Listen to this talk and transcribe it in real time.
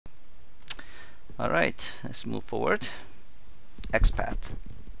Alright, let's move forward. XPath.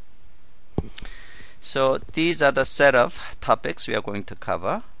 So these are the set of topics we are going to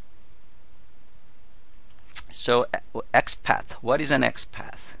cover. So XPath, what is an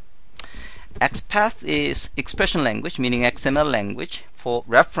XPath? XPath is expression language, meaning XML language, for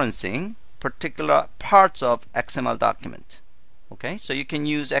referencing particular parts of XML document. Okay, so you can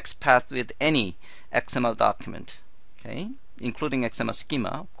use XPath with any XML document, okay, including XML schema,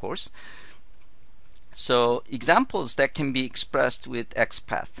 of course. So examples that can be expressed with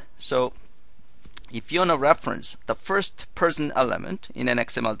XPath. So if you want to reference the first person element in an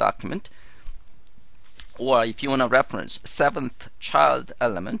XML document, or if you want to reference seventh child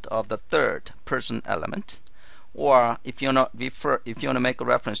element of the third person element, or if you want to make a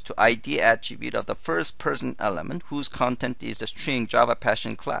reference to ID attribute of the first person element whose content is the string Java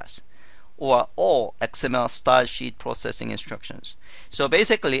Passion class, or all XML style sheet processing instructions. So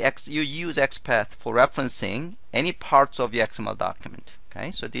basically you use XPath for referencing any parts of your XML document.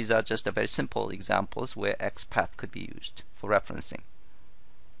 Okay, so these are just a very simple examples where XPath could be used for referencing.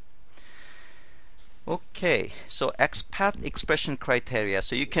 Okay, so XPath expression criteria.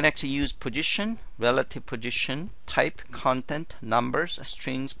 So you can actually use position, relative position, type, content, numbers,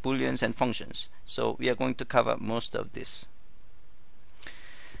 strings, booleans, and functions. So we are going to cover most of this.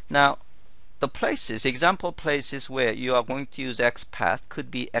 Now, the places, example places where you are going to use XPath could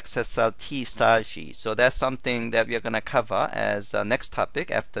be XSLT style sheet. So that's something that we are going to cover as the next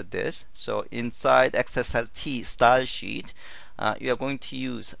topic after this. So inside XSLT style sheet, you are going to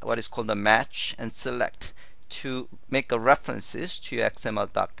use what is called a match and select to make a references to your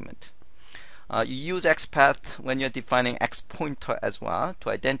XML document. You use XPath when you're defining X pointer as well to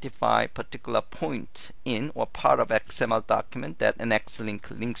identify particular point in or part of XML document that an X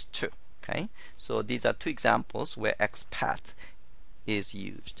link links to. Okay, so these are two examples where XPath is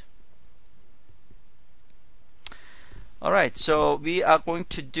used. Alright, so we are going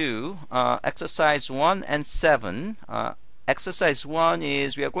to do exercise 1 and 7. Exercise 1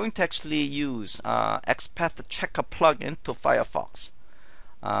 is we are going to actually use XPath checker plugin to Firefox.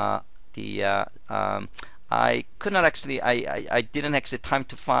 I could not actually, I didn't actually time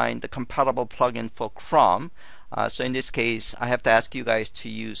to find the compatible plugin for Chrome. So in this case, I have to ask you guys to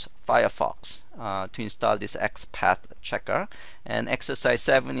use Firefox to install this XPath checker. And exercise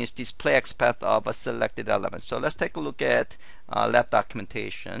 7 is display XPath of a selected element. So let's take a look at lab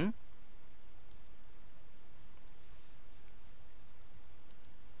documentation.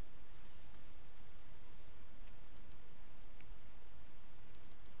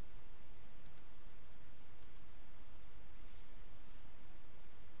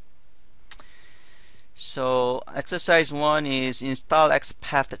 So exercise 1 is install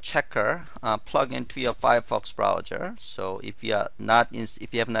XPath checker plug into your Firefox browser. So if you have not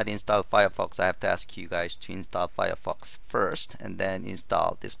installed Firefox, I have to ask you guys to install Firefox first and then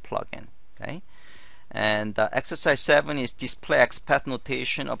install this plugin. Okay. And exercise 7 is display XPath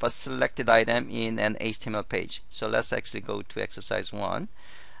notation of a selected item in an HTML page. So let's actually go to exercise 1.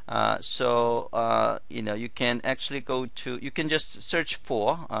 You can actually go to, you can just search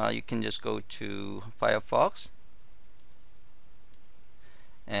for, you can just go to Firefox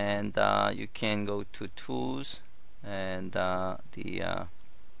and you can go to tools and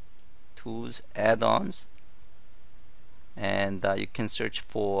tools add-ons, and you can search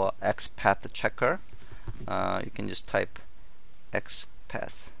for XPath checker. You can just type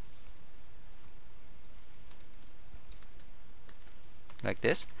XPath like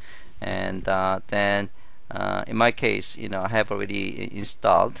this, and then in my case, I have already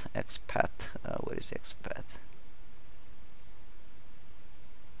installed XPath. What is XPath?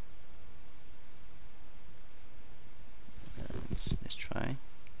 Let's try.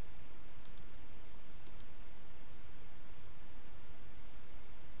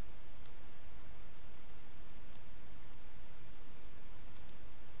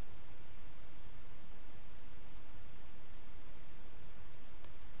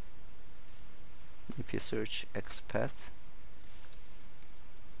 If you search XPath,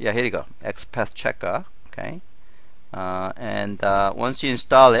 yeah, here you go, XPath checker. Okay, and once you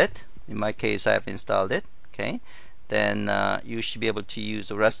install it, in my case I have installed it, okay, then you should be able to use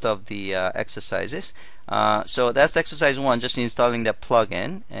the rest of the exercises. So that's exercise 1, just installing that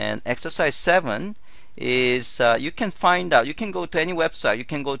plugin. And exercise 7 is you can find out, you can go to any website, you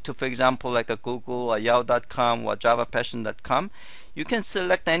can go to, for example, like a Google or Yahoo.com or JavaPassion.com. You can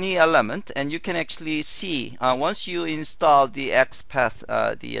select any element and you can actually see once you install the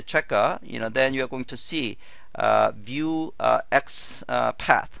XPath, the checker, then you are going to see view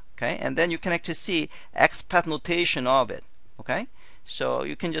XPath, okay, and then you can actually see XPath notation of it, okay. So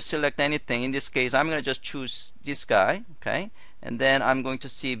you can just select anything. In this case, I'm going to just choose this guy, okay, and then I'm going to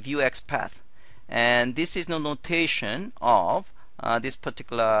see view XPath, and this is the notation of this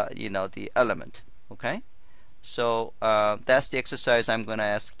particular, the element, okay. So that's the exercise I'm going to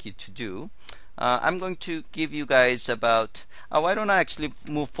ask you to do. I'm going to give you guys about why don't I actually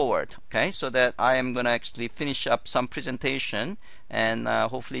move forward, okay, so that I am going to actually finish up some presentation, and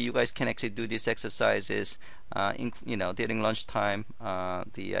hopefully you guys can actually do these exercises during lunchtime,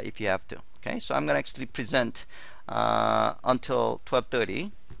 if you have to, okay. So I'm going to actually present until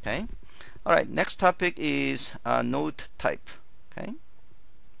 12:30, okay. All right, next topic is node type, okay.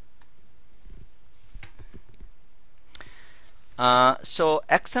 So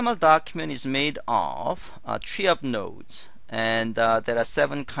XML document is made of a tree of nodes, and there are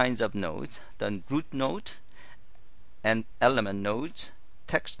 7 kinds of nodes: the root node, and element nodes,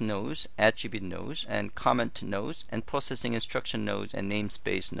 text nodes, attribute nodes, and comment nodes, and processing instruction nodes, and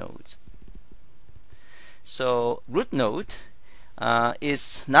namespace nodes. So root node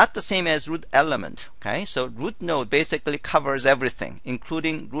is not the same as root element, okay. So root node basically covers everything,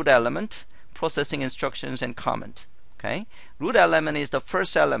 including root element, processing instructions, and comment. Okay, root element is the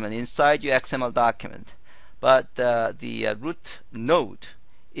first element inside your XML document, but the root node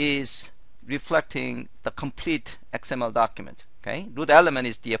is reflecting the complete XML document. Okay, root element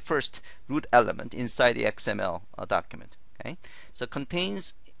is the first root element inside the XML document. Okay, so it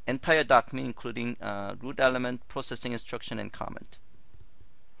contains entire document including root element, processing instruction, and comment.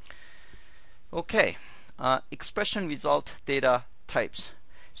 Okay, expression result data types.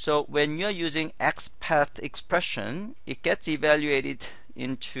 So when you're using XPath expression, it gets evaluated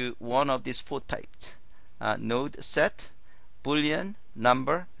into one of these 4 types: node set, boolean,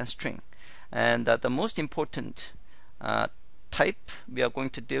 number, and string. And the most important type we are going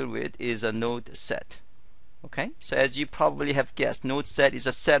to deal with is a node set. Okay, so as you probably have guessed, node set is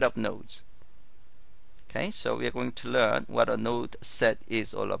a set of nodes. Okay, so we are going to learn what a node set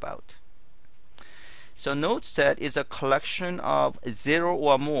is all about. So node set is a collection of 0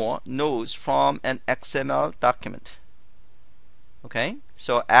 or more nodes from an XML document. Okay,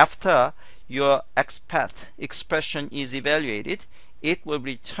 so after your XPath expression is evaluated, it will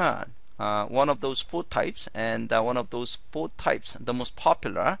return one of those 4 types, and one of those 4 types, the most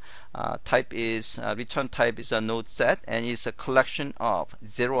popular return type is a node set, and it's a collection of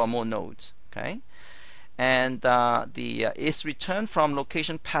 0 or more nodes. Okay, and is returned from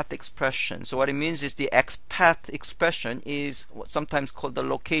location path expression. So what it means is the XPath expression is sometimes called the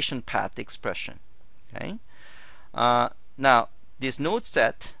location path expression. Okay. Now this node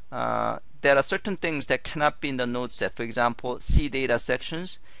set, there are certain things that cannot be in the node set. For example, C data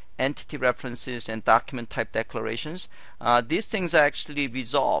sections, entity references, and document type declarations. These things are actually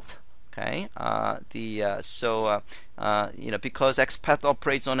resolved. Okay, because XPath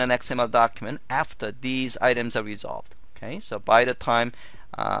operates on an XML document after these items are resolved. Okay, so by the time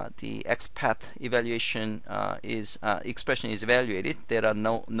the XPath evaluation expression is evaluated, there are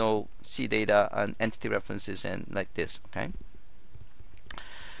no C data and entity references and like this. Okay.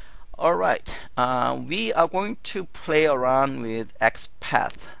 All right, we are going to play around with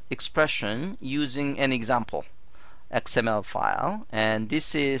XPath expression using an example XML file, and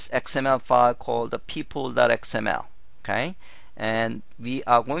this is XML file called the people.xml. Okay, and we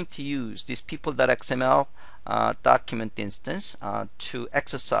are going to use this people.xml document instance to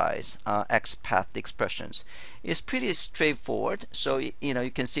exercise XPath expressions. It's pretty straightforward. So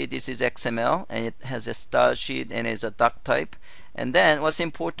you can see this is XML, and it has a style sheet and is a doc type. And then what's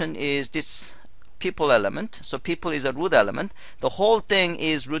important is this people element. So people is a root element. The whole thing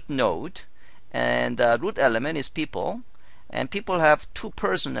is root node, and root element is people, and people have 2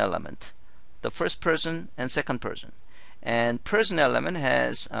 person element, the first person and second person. And person element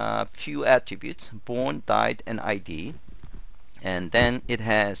has a few attributes: born, died, and ID. And then it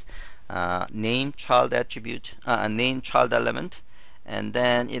has name, child attribute, name, child element, and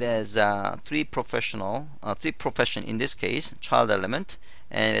then it has 3 profession, in this case child element,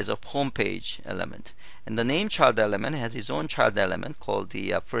 and it has a home page element. And the name child element has its own child element called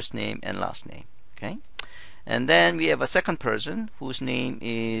the first name and last name. Okay, and then we have a second person whose name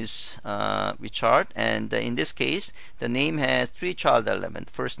is Richard, and in this case the name has 3 child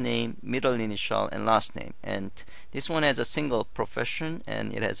elements: first name, middle initial, and last name. And this one has a single profession,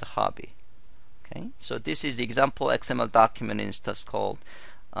 and it has a hobby. Okay, so this is the example XML document instance called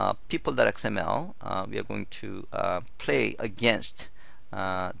people.xml. We are going to play against we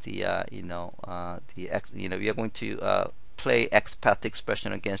are going to play XPath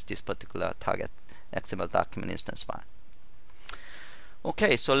expression against this particular target XML document instance file.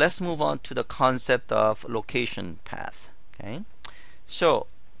 Okay, so let's move on to the concept of location path. Okay, So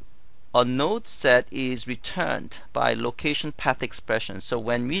a node set is returned by location path expression. So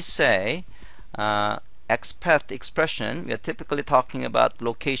when we say XPath expression, we are typically talking about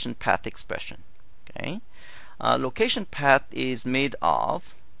location path expression. Okay, location path is made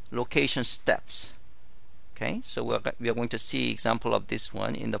of location steps. Okay, so we are going to see example of this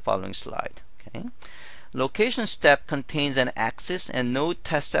one in the following slide. Okay, location step contains an axis and node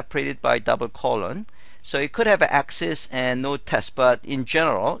test separated by double colon. So it could have an axis and node test, but in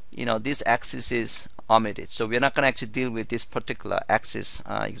general, this axis is omitted. So we're not going to actually deal with this particular axis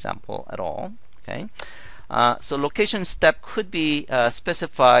example at all. Okay. So location step could be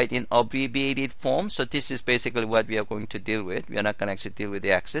specified in abbreviated form. So this is basically what we are going to deal with. We are not going to actually deal with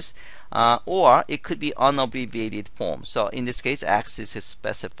the axis. Or it could be unabbreviated form. So in this case, axis is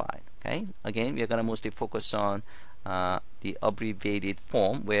specified. Okay. Again, we are going to mostly focus on the abbreviated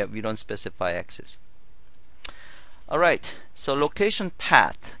form where we don't specify axis. Alright, so location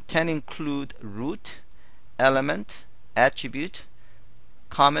path can include root, element, attribute,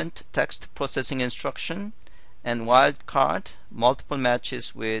 comment, text processing instruction, and wildcard, multiple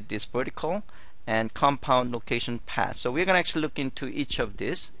matches with this vertical, and compound location path. So we're going to actually look into each of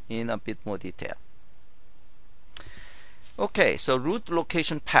these in a bit more detail. Okay, so root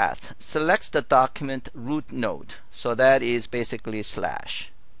location path selects the document root node. So that is basically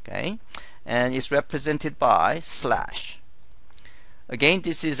slash. Okay, and it's represented by slash. Again,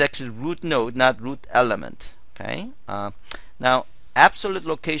 this is actually root node, not root element. Okay, now absolute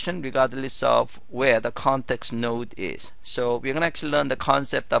location regardless of where the context node is. So we're going to actually learn the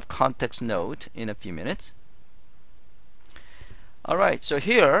concept of context node in a few minutes. Alright, so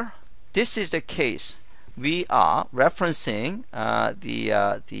here this is the case. We are referencing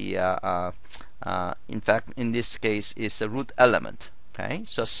in fact in this case is a root element. Okay,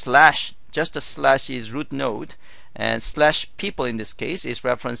 so slash, just a slash is root node, and slash people in this case is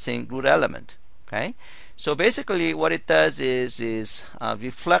referencing root element. Okay, so basically what it does is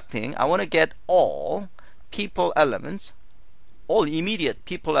reflecting, I want to get all people elements, all immediate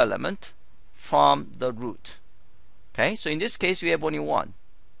people element from the root. Okay, so in this case we have only one,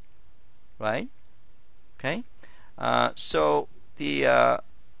 right? Okay, so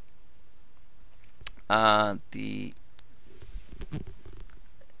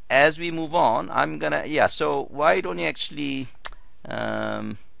as we move on, I'm gonna, so why don't you actually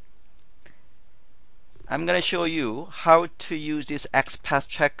I'm gonna show you how to use this XPath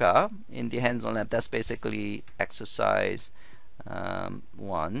checker in the hands-on lab. That's basically exercise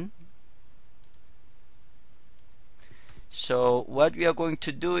 1. So what we are going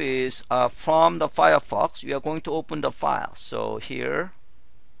to do is from the Firefox we are going to open the file. So here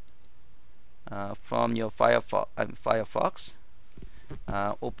from your Firefox,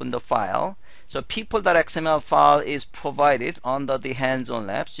 open the file. So people.xml file is provided under the hands-on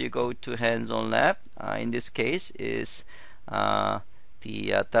lab. So you go to hands-on lab. In this case is the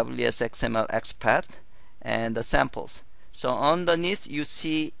XML XPath and the samples. So underneath you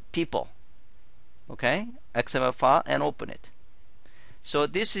see people. Okay, XML file, and open it. So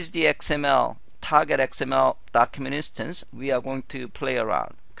this is the XML target XML document instance we are going to play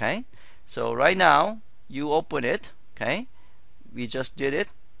around. Okay, so right now you open it. Okay, we just did it.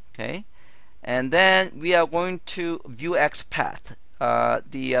 Okay, and then we are going to view XPath.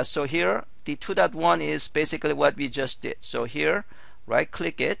 So here the 2.1 is basically what we just did. So here right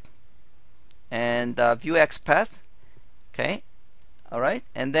click it and view XPath. Okay, alright,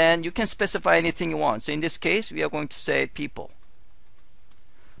 and then you can specify anything you want. So in this case we are going to say people.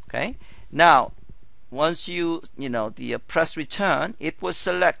 Okay, now once you press return, it will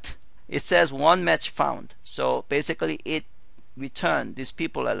select, it says one match found. So basically it returned this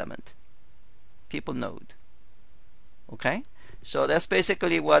people element, people node. Okay, so that's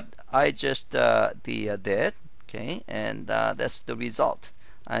basically what I just did. Okay, and that's the result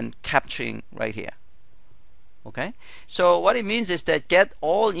I'm capturing right here. Okay, so what it means is that get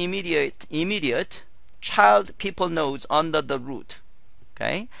all immediate child people nodes under the root.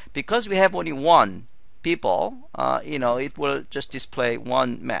 Okay, because we have only one people, it will just display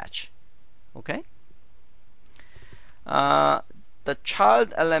one match. Okay, the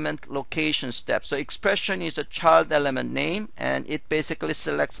child element location step. So expression is a child element name, and it basically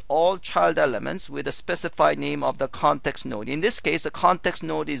selects all child elements with a specified name of the context node. In this case, the context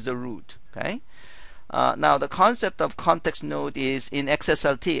node is the root. Okay. Now the concept of context node is in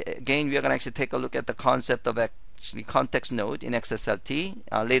XSLT. Again, we are going to actually take a look at the concept of actually context node in XSLT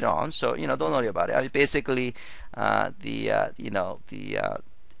later on. So don't worry about it. I mean, basically, there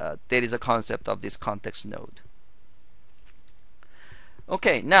is a concept of this context node.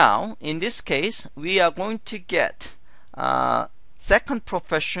 Okay, now in this case, we are going to get second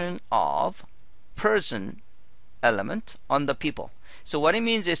profession of person element on the people. So what it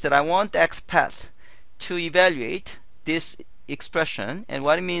means is that I want XPath to evaluate this expression, and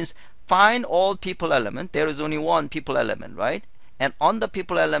what it means, find all people element. There is only one people element, right? And on the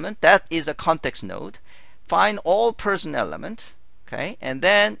people element, that is a context node. Find all person element, okay? And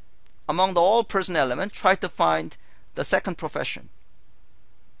then among the all person element, try to find the second profession.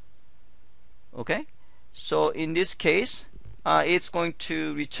 Okay? So in this case, it's going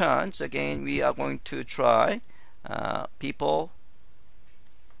to return. So again, we are going to try people,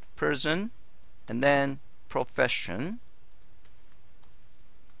 person, and then profession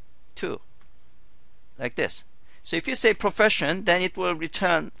 2, like this. So if you say profession, then it will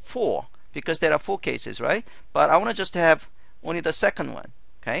return 4 because there are 4 cases, right? But I want to just have only the second one.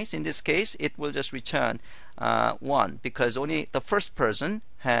 Okay, so in this case, it will just return 1 because only the first person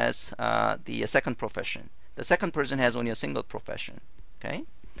has the second profession. The second person has only a single profession. Okay,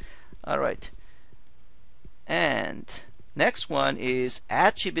 all right. And next one is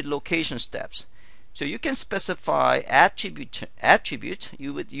attribute location steps. So you can specify attribute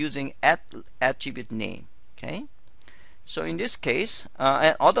you with using attribute name. Okay. So in this case,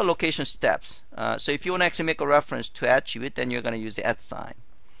 and other location steps. So if you want to actually make a reference to attribute, then you're going to use the @ sign.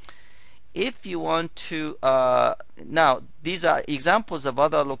 If you want to, now these are examples of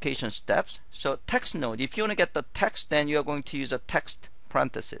other location steps. So text node, if you want to get the text, then you are going to use a text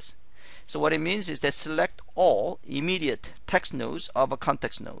parenthesis. So what it means is that select all immediate text nodes of a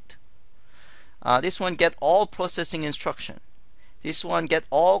context node. This one get all processing instruction. This one get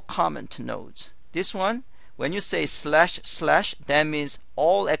all comment nodes. This one, when you say // that means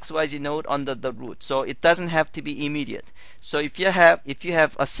all XYZ node under the root. So it doesn't have to be immediate. So if you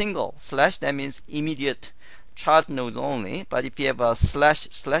have a single / that means immediate child nodes only. But if you have a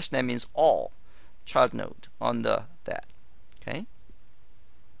 // that means all child node under that. Okay.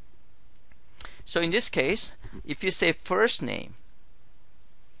 So in this case, if you say first name,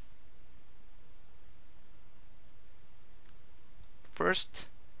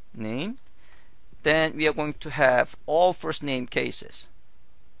 then we are going to have all first name cases,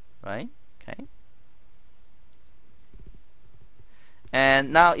 right? Okay.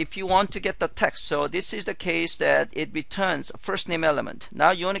 And now if you want to get the text, so this is the case that it returns a first name element.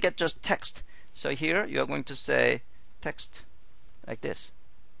 Now you want to get just text. So here you are going to say text like this.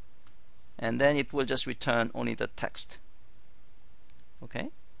 And then it will just return only the text. Okay.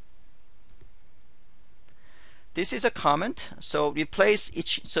 This is a comment. So replace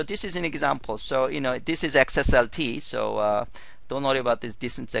each. So this is an example. So this is XSLT. So don't worry about this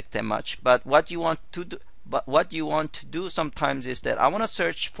dissect that much. But what you want to do, sometimes is that I want to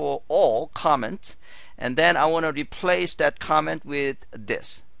search for all comments, and then I want to replace that comment with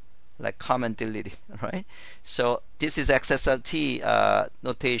this, like comment deleted, right? So this is XSLT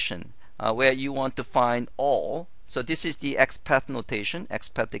notation. Where you want to find all. So this is the XPath notation,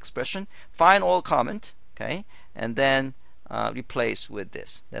 XPath expression. Find all comment, okay, and then replace with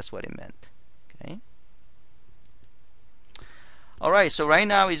this. That's what it meant. Okay. All right. So right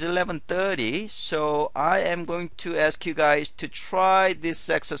now is 11:30. So I am going to ask you guys to try these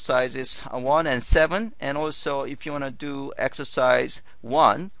exercises 1 and 7, and also if you want to do exercise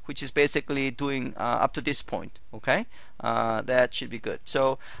 1, which is basically doing up to this point. Okay. That should be good.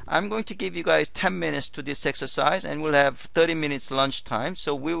 So I'm going to give you guys 10 minutes to this exercise, and we'll have 30 minutes lunch time.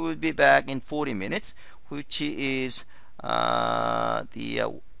 So we will be back in 40 minutes, which is 10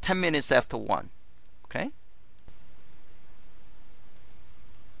 minutes after 1. Okay.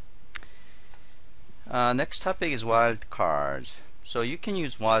 Next topic is wildcards. So you can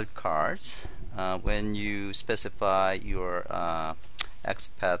use wildcards when you specify your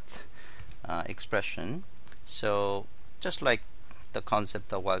XPath expression. So just like the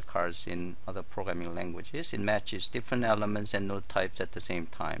concept of wildcards in other programming languages, it matches different elements and node types at the same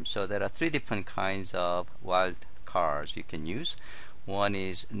time. So there are 3 different kinds of wildcards you can use. One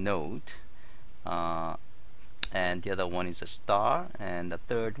is node, and the other one is a star, and the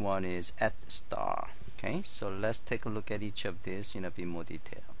third one is @ star. Okay, so let's take a look at each of these in a bit more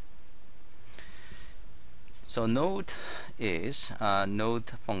detail. So node is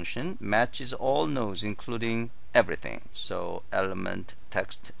node function matches all nodes including everything. So element,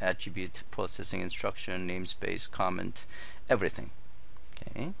 text, attribute, processing instruction, namespace, comment, everything.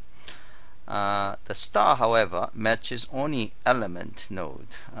 Okay. The star, however, matches only element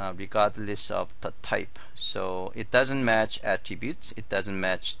node regardless of the type. So it doesn't match attributes, it doesn't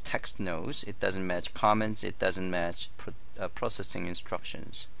match text nodes, it doesn't match comments, it doesn't match processing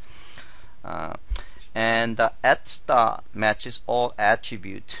instructions. And the @ star matches all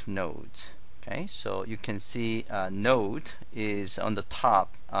attribute nodes. Okay, so you can see node is on the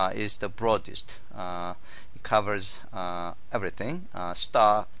top, is the broadest. It covers everything.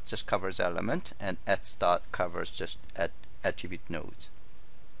 Star just covers element, and at star covers just attribute nodes.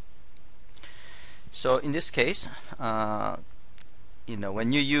 So in this case,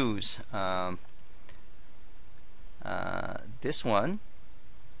 when you use this one,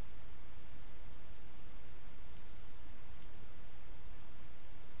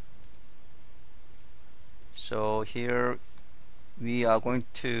 so here we are going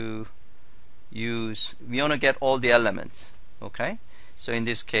to use, we want to get all the elements. Okay, so in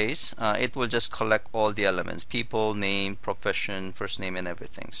this case it will just collect all the elements: people, name, profession, first name, and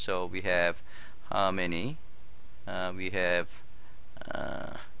everything. So we have how many? We have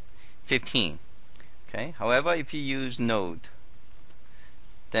 15. Okay, however, if you use node,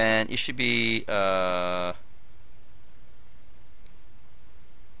 then it should be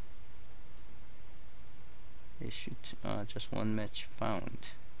just one match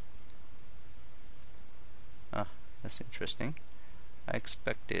found. That's interesting. I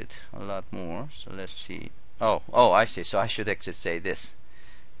expected a lot more. So let's see. Oh, I see. So I should actually say this,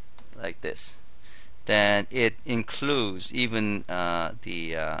 like this. Then it includes even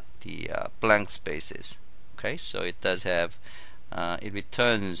the blank spaces. Okay, so it does have. It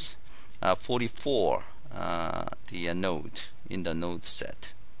returns 44 the node in the node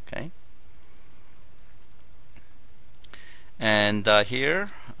set. Okay. And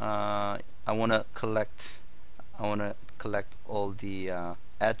here I want to collect all the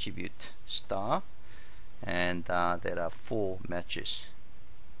attribute star, and there are 4 matches.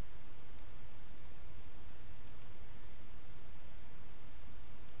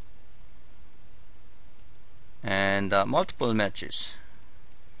 And multiple matches.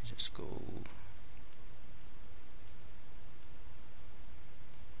 Just go.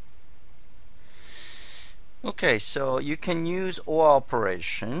 Okay, so you can use OR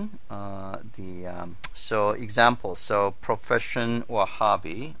operation. So example, so profession or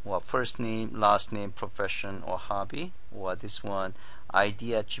hobby, or first name, last name, profession or hobby, or this one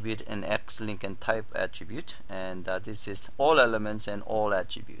ID attribute and X link and type attribute, and this is all elements and all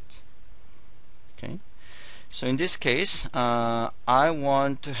attributes. Okay, so in this case I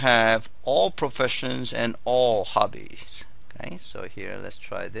want to have all professions and all hobbies. Okay, so here let's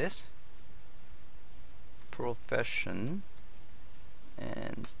try this. Profession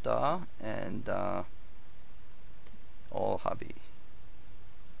and star and all hobby.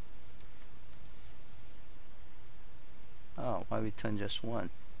 Oh, why return just one?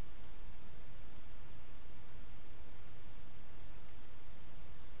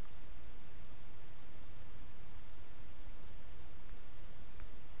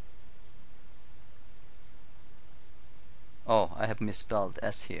 Oh, I have misspelled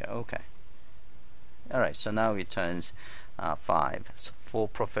S here. Okay. Alright, so now it returns 5. So 4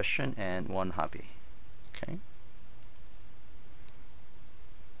 profession and 1 hobby. Okay.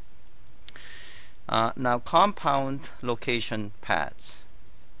 Now compound location paths.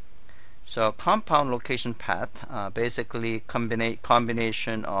 So compound location path basically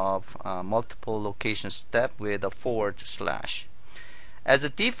combination of multiple location step with a forward slash. As a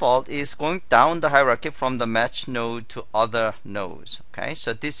default, is going down the hierarchy from the match node to other nodes. Okay,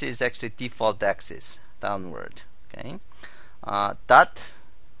 so this is actually default axis downward. Okay, dot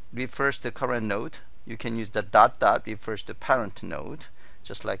refers to current node. You can use the dot refers to parent node,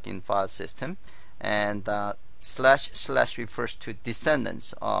 just like in file system, and slash refers to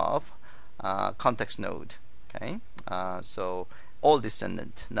descendants of context node. Okay, so all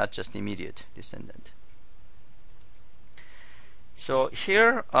descendant, not just immediate descendant. So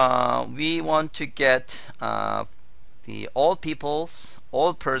here we want to get the all peoples,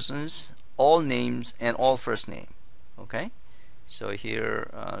 all persons, all names, and all first name. Okay, so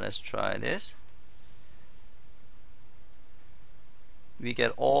here let's try this. We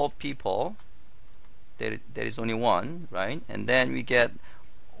get all people. There is only one, right? And then we get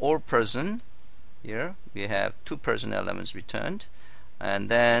all person. Here we have 2 person elements returned, and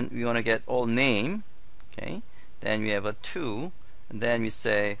then we want to get all name. Okay, then we have a 2. And then we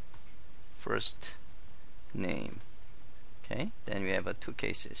say first name. Okay, then we have 2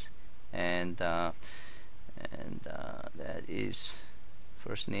 cases, and that is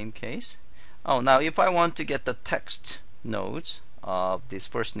first name case. Oh, now if I want to get the text nodes of these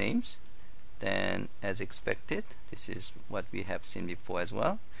first names, then as expected, this is what we have seen before as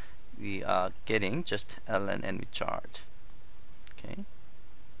well. We are getting just ln and Richard. Okay.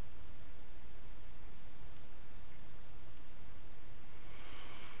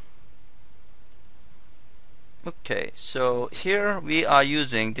 Okay, so here we are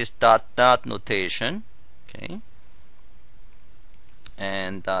using this dot dot notation. Okay,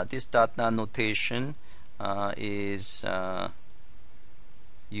 and this dot dot notation is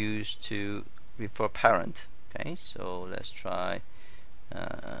used to refer parent. Okay, so let's try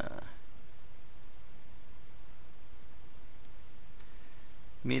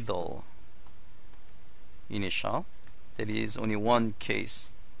middle initial. There is only one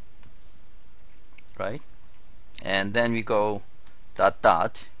case, right? And then we go dot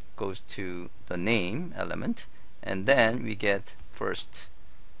dot goes to the name element, and then we get first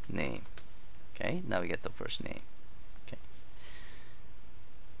name. Okay, now we get the first name. Okay,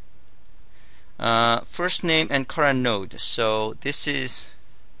 first name and current node. So this is,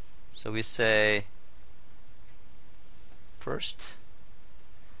 so we say first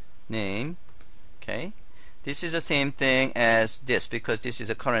name. Okay, this is the same thing as this because this is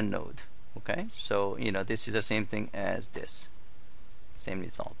a current node. Okay, so you know this is the same thing as this, same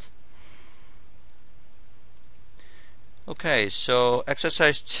result. Okay, so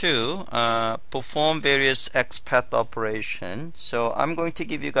exercise 2, perform various XPath operation. So I'm going to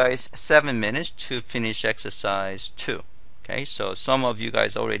give you guys 7 minutes to finish exercise 2. Okay, so some of you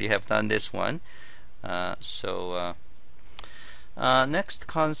guys already have done this one. Next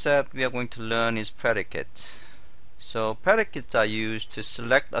concept we are going to learn is predicate. So predicates are used to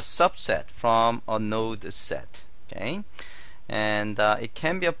select a subset from a node set. Okay, and it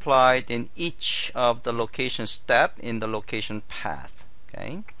can be applied in each of the location step in the location path.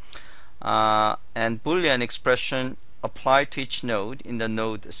 Okay, and Boolean expression applied to each node in the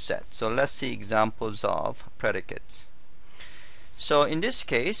node set. So let's see examples of predicates. So in this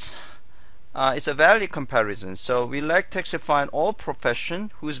case, it's a value comparison. So we like to actually find all profession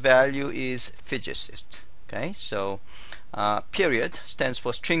whose value is physicist. Okay, so period stands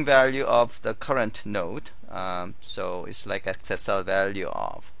for string value of the current node. So it's like XSL value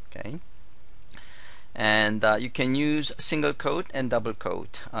of. Okay, and you can use single quote and double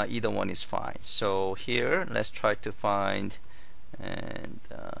quote. Either one is fine. So here, let's try to find and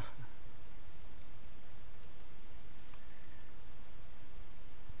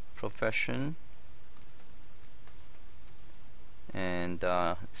profession and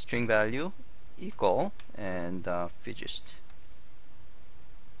string value equal and physicist.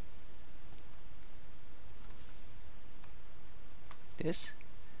 This,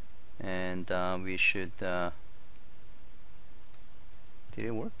 and we should did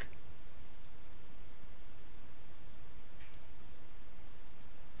it work?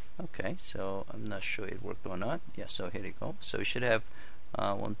 Okay, so I'm not sure it worked or not. Yeah, so here we go. So we should have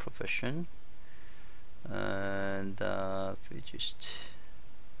one profession and physicist.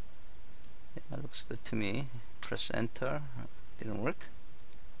 Yeah, that looks good to me. Press enter. Didn't work.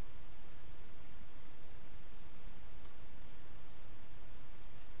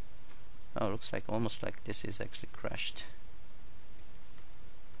 Oh, looks like almost like this is actually crashed.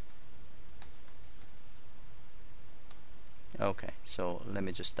 Okay, so let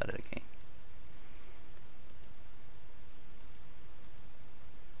me just start it again.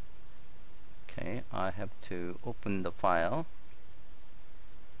 Okay, I have to open the file.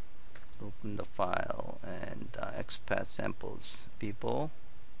 Open the file and XPath samples people,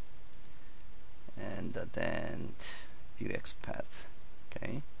 and then view XPath.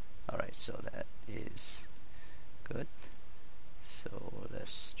 Okay, alright, so that is good. So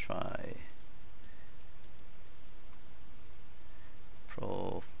let's try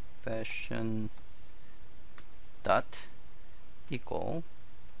profession dot equal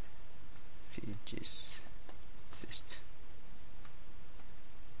physicist.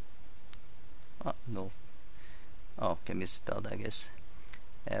 Oh, no. Oh, okay, misspelled, I guess.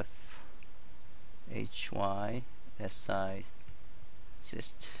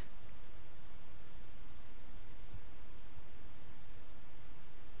 physicist.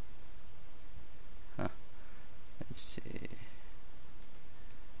 Huh. Let me see.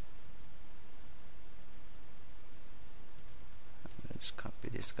 Let's copy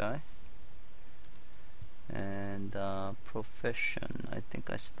this guy. And profession, I think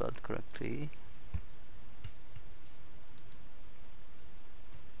I spelled correctly.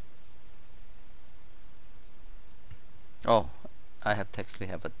 Oh, I have to actually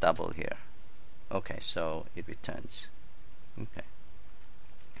have a double here. Okay, so it returns. Okay.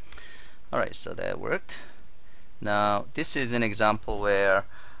 Alright, so that worked. Now this is an example where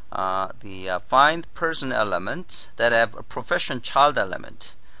the find person element that have a profession child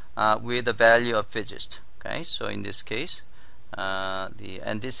element with the value of physicist. Okay, so in this case,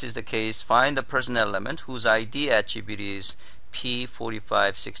 and this is the case, find the person element whose ID attribute is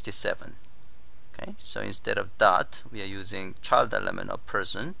P4567. Okay, so instead of dot, we are using child element of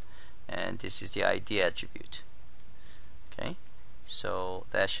person, and this is the ID attribute. Okay, so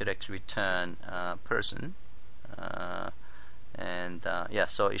that should actually return person, yeah,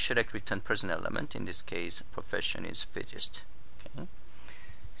 so it should actually return person element. In this case, profession is physicist. Okay,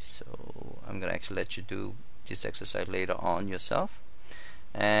 so I'm gonna actually let you do this exercise later on yourself.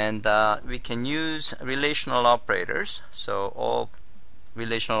 And we can use relational operators. So all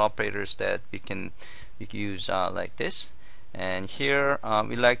relational operators that we can use like this. And here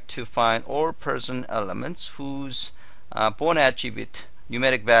we like to find all person elements whose born attribute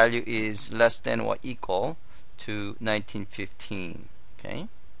numeric value is less than or equal to 1915. Okay,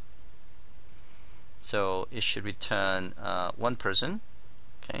 so it should return one person.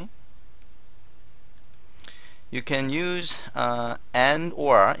 Okay, you can use and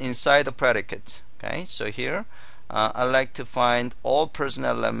or inside the predicate. Okay, so here I like to find all person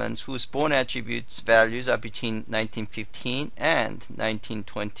elements whose born attributes values are between 1915 and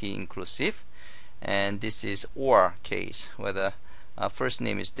 1920 inclusive, and this is or case, whether first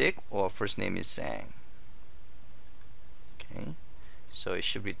name is Dick or first name is Sang. Okay, so it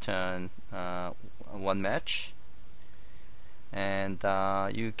should return one match. And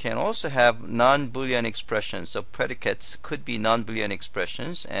you can also have non-Boolean expressions. So predicates could be non-Boolean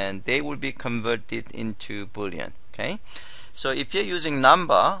expressions, and they will be converted into Boolean. Okay, so if you're using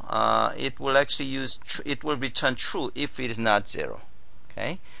number, it will actually it will return true if it is not 0.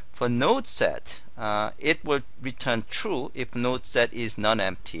 Okay, for node set, it will return true if node set is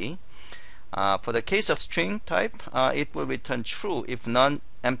non-empty. For the case of string type, it will return true if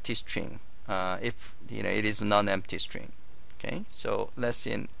non-empty string, if it is a non-empty string. Okay, so let's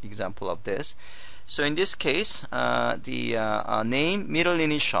see an example of this. So in this case, the name middle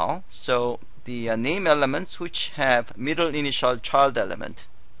initial, so the name elements which have middle initial child element.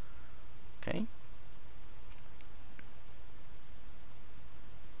 Okay,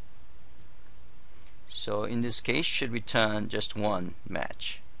 so in this case should return just one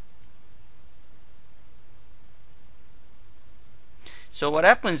match. So what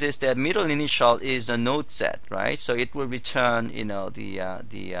happens is that middle initial is a node set, right? So it will return, wait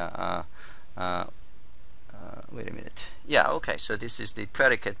a minute. Yeah, okay. So this is the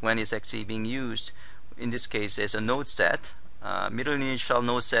predicate when it's actually being used. In this case, as a node set, middle initial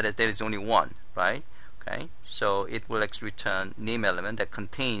node set. There is only one, right? Okay. So it will actually return name element that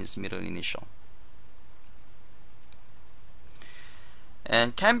contains middle initial.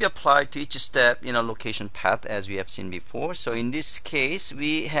 And can be applied to each step in a location path, as we have seen before. So in this case,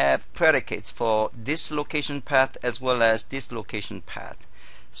 we have predicates for this location path as well as this location path.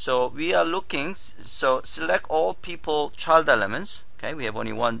 So we are looking, so select all people child elements. Okay, we have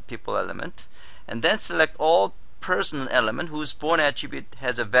only one people element, and then select all person element whose born attribute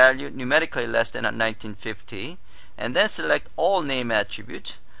has a value numerically less than 1950, and then select all name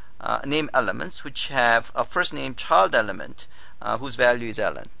attribute, name elements which have a first name child element whose value is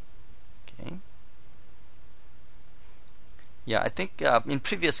ln. Okay. Yeah, I think in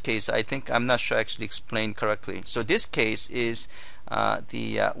previous case, I'm not sure I actually explained correctly. So this case is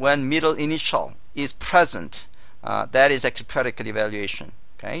when middle initial is present, that is actually predicate evaluation.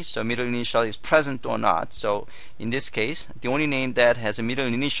 Okay, so middle initial is present or not. So in this case, the only name that has a middle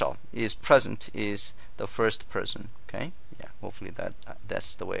initial is present is the first person. Okay, yeah, hopefully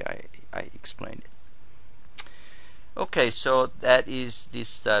that's the way I explained it. Okay, so that is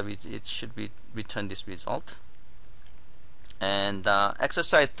this. It should return this result. And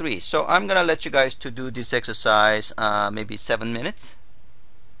exercise 3. So I'm gonna let you guys to do this exercise maybe 7 minutes.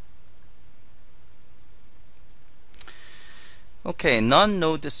 Okay,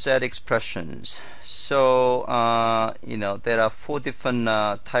 non-node set expressions. So there are 4 different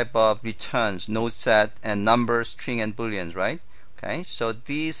type of returns: node set and number, string, and booleans, right? Okay, so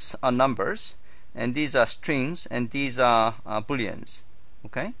these are numbers, and these are strings, and these are booleans.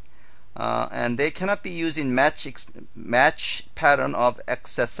 Okay, and they cannot be used in match pattern of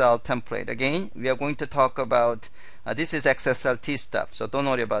XSL template. Again, we are going to talk about this is XSLT stuff, so don't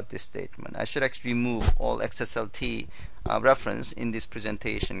worry about this statement. I should actually remove all XSLT reference in this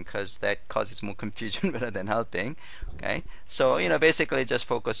presentation because that causes more confusion rather than helping. Okay, so basically just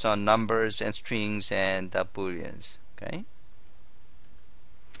focus on numbers and strings and booleans. Okay.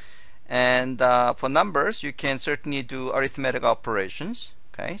 And for numbers, you can certainly do arithmetic operations.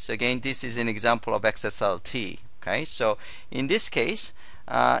 Okay, so again, this is an example of XSLT. Okay, so in this case,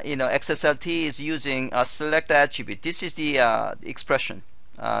 XSLT is using a select attribute. This is the expression,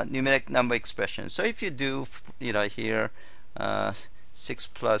 numeric number expression. So if you do, here 6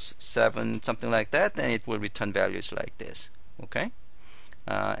 plus 7, something like that, then it will return values like this. Okay,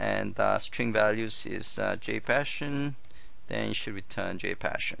 and string values is JPassion, then you should return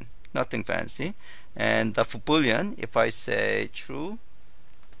JPassion. Nothing fancy. And for Boolean, if I say true,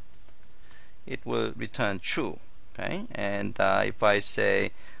 it will return true. Okay, and if I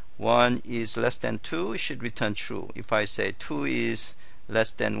say 1 is less than 2, it should return true. If I say 2 is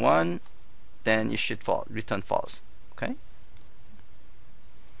less than 1, then it should return false. Okay.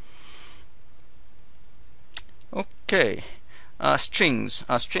 Okay. Strings.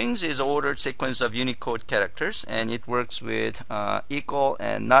 Strings is ordered sequence of Unicode characters, and it works with equal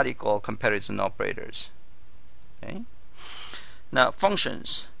and not equal comparison operators. Okay. Now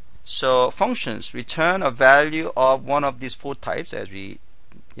functions. So functions return a value of one of these 4 types, as we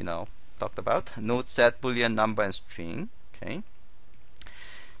talked about: node, set, boolean, number, and string. Okay.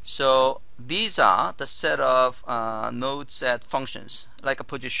 So these are the set of node, set functions, like a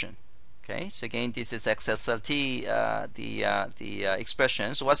position. Okay. So again, this is XSLT, the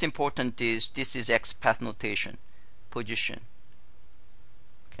expression. So what's important is this is XPath notation, position.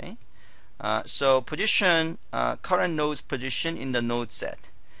 Okay. So position, current node's position in the node set.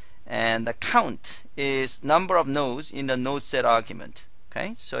 And the count is number of nodes in the node set argument.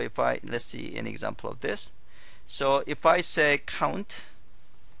 Okay, so if let's see an example of this. So if I say count,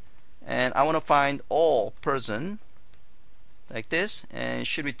 and I want to find all person, like this, and it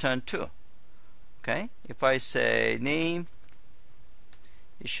should return 2. Okay, if I say name,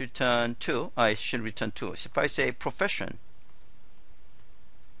 it should return 2. It should return 2. So if I say profession,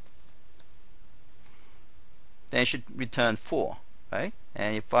 then it should return 4. Right?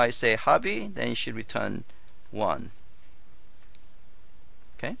 And if I say hobby, then it should return 1.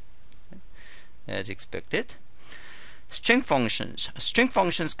 Okay, as expected. String functions. String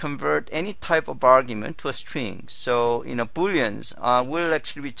functions convert any type of argument to a string. So booleans will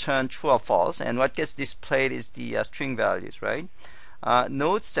actually return true or false, and what gets displayed is the string values, right?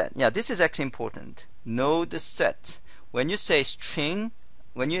 Node set. Yeah, this is actually important. Node set. When you say string,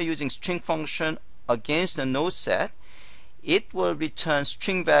 when you're using string function against the node set, it will return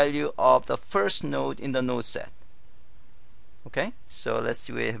string value of the first node in the node set. Okay, so let's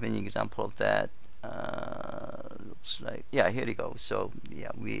see if we have any example of that. Looks like, yeah, here we go. So yeah,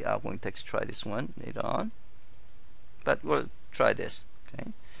 we are going to actually try this one later on, but we'll try this.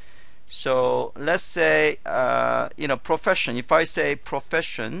 Okay, so let's say profession. If I say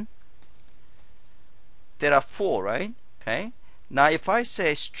profession, there are 4, right? Okay, now if I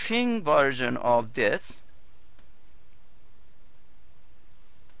say string version of this,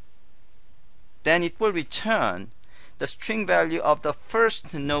 then it will return the string value of the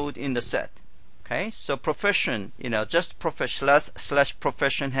first node in the set. Okay, so profession, just profession slash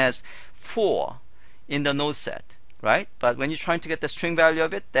profession has 4 in the node set, right? But when you're trying to get the string value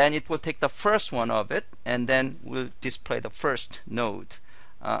of it, then it will take the first one of it and then will display the first node,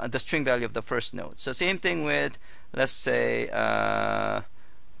 the string value of the first node. So same thing with, let's say,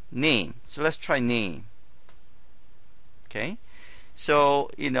 name. So let's try name. Okay. So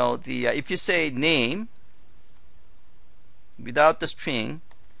if you say name without the string,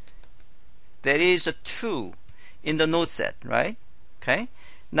 there is a 2 in the node set, right? Okay.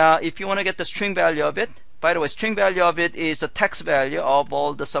 Now if you want to get the string value of it, by the way, string value of it is the text value of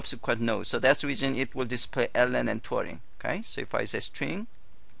all the subsequent nodes. So that's the reason it will display ln and Turing. Okay. So if I say string,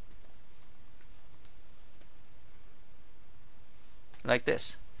 like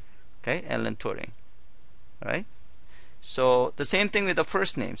this, okay, ln Turing, right? So the same thing with the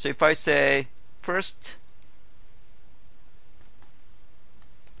first name. So if I say first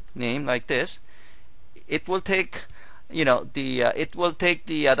name, like this, it will take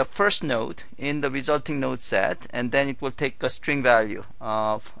the first node in the resulting node set, and then it will take a string value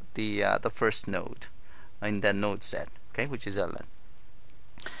of the first node in that node set, okay, which is ln.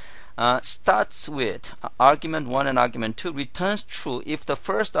 Starts with argument 1 and argument 2, returns true if the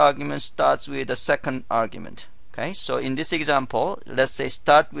first argument starts with the second argument. Okay, so in this example, let's say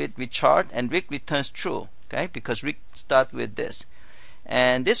start with Richard, and Rick returns true. Okay, because Rick start with this,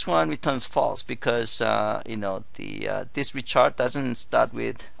 and this one returns false because this Richard doesn't start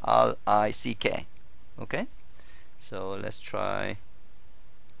with R-I-C-K. Okay, so let's try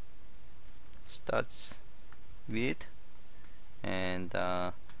starts with and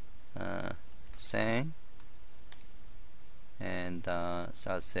sang, and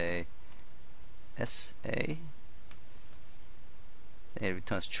so I'll say SA. It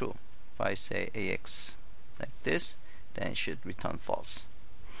returns true. If I say AX like this, then it should return false.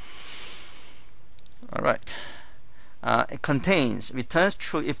 Alright. It returns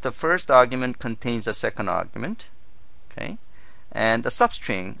true if the first argument contains the second argument. Okay. And the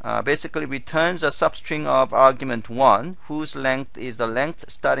substring basically returns a substring of argument 1 whose length is the length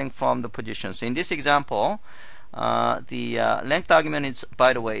starting from the position. So in this example, the length argument is,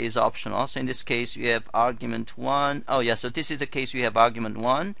 by the way, is optional. So in this case you have argument 1. Oh yeah, so this is the case you have argument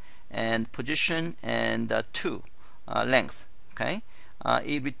 1 and position and 2 length. Okay,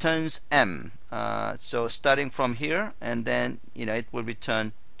 it returns m. So starting from here, and then it will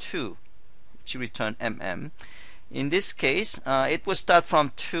return 2, which return mm. In this case, it will start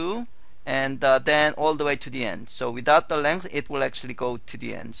from 2 and then all the way to the end. So without the length, it will actually go to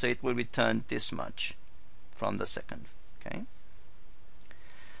the end. So it will return this much from the second. Okay.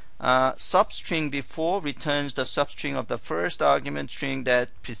 Substring before returns the substring of the first argument string that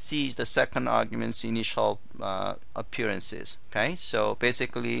precedes the second argument's initial appearances. Okay. So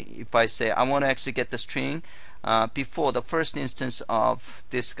basically, if I say I want to actually get the string before the first instance of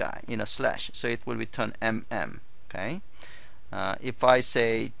this guy, slash, so it will return mm. Okay. If I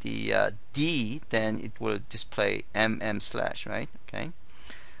say the D, then it will display mm slash, right? Okay.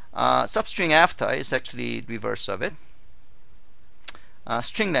 Substring after is actually reverse of it.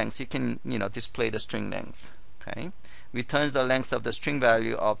 String length, you can display the string length. Okay. Returns the length of the string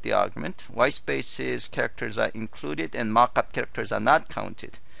value of the argument. White spaces characters are included and markup characters are not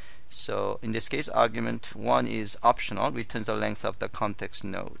counted. So in this case, argument 1 is optional, returns the length of the context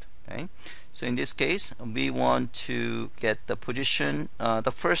node. Okay. So in this case, we want to get the position,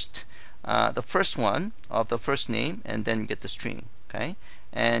 the first one of the first name, and then get the string. Okay.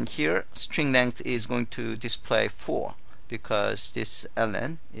 And here, string length is going to display 4 because this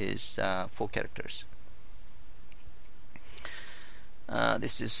ln is 4 characters.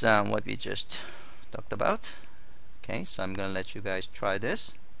 This is what we just talked about. Okay. So I'm going to let you guys try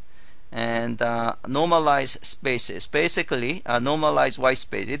this. And normalize spaces. Basically, normalize white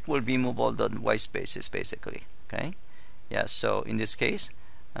space. It will remove all the white spaces, basically. Okay. Yeah. So in this case,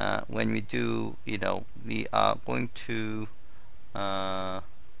 when we do, we are going to. Oh,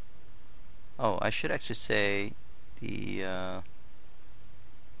 I should actually say the.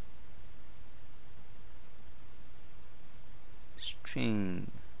 String.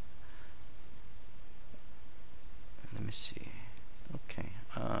 Let me see. Okay.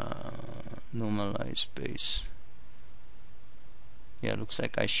 Normalize space. Yeah, looks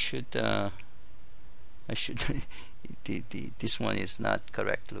like I should this one is not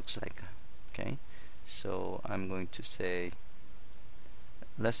correct, looks like. Okay, so I'm going to say,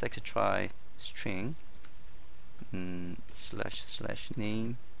 let's actually try string slash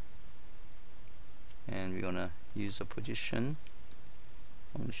name, and we're gonna use a position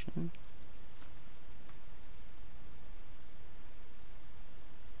function.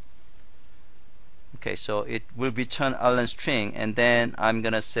 Okay, so it will return ln string, and then I'm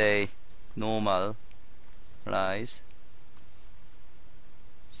gonna say normalize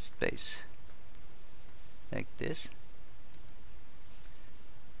space like this.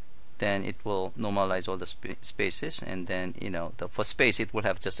 Then it will normalize all the spaces, and then for space it will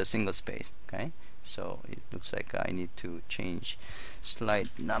have just a single space. Okay, so it looks like I need to change slide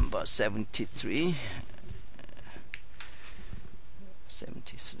number 73.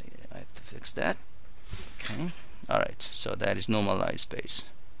 73. I have to fix that. Okay. Alright, so that is normalized space.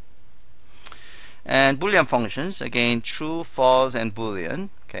 And Boolean functions, again, true, false, and Boolean.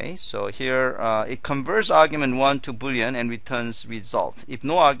 Okay, so here it converts argument 1 to Boolean and returns result. If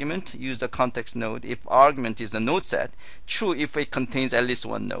no argument, use the context node. If argument is a node set, true if it contains at least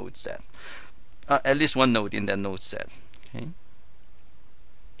one node set. At least one node in that node set. Okay.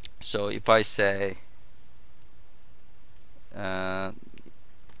 So if I say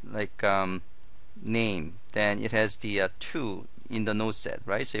name, then it has the 2 in the node set,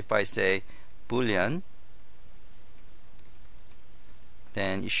 right? So if I say Boolean,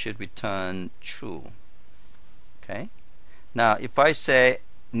 then it should return true. Okay. Now if I say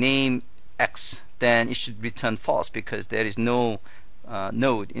name X, then it should return false because there is no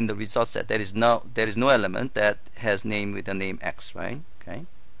node in the result set. There is no element that has name with the name X, right? Okay.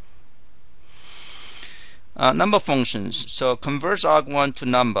 Number functions. So converts arg1 to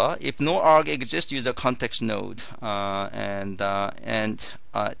number. If no arg exists, use a context node.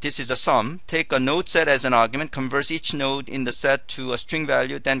 This is a sum. Take a node set as an argument, converts each node in the set to a string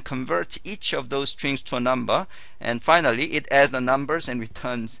value, then converts each of those strings to a number, and finally it adds the numbers and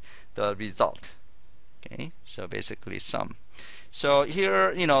returns the result. Okay, so basically sum. So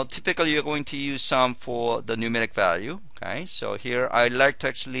here, typically you're going to use sum for the numeric value. Okay, so here I like to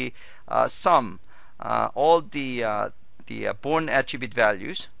actually sum all the born attribute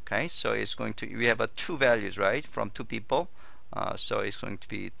values. Okay, so it's going to, we have 2 values, right, from 2 people. So it's going to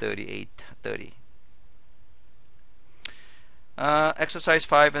be 38, 30. Exercise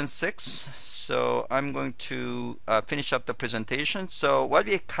 5 and 6. So I'm going to finish up the presentation. So what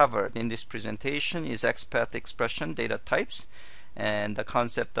we covered in this presentation is XPath expression data types and the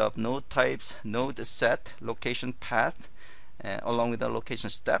concept of node types, node set, location path, along with the location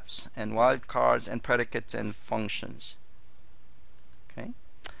steps, and wildcards and predicates and functions. Okay.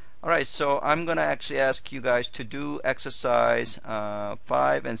 Alright, so I'm gonna actually ask you guys to do exercise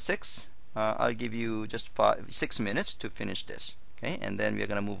 5 and 6. I'll give you just 6 minutes to finish this. Okay, and then we're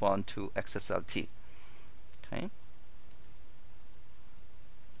gonna move on to XSLT. Okay.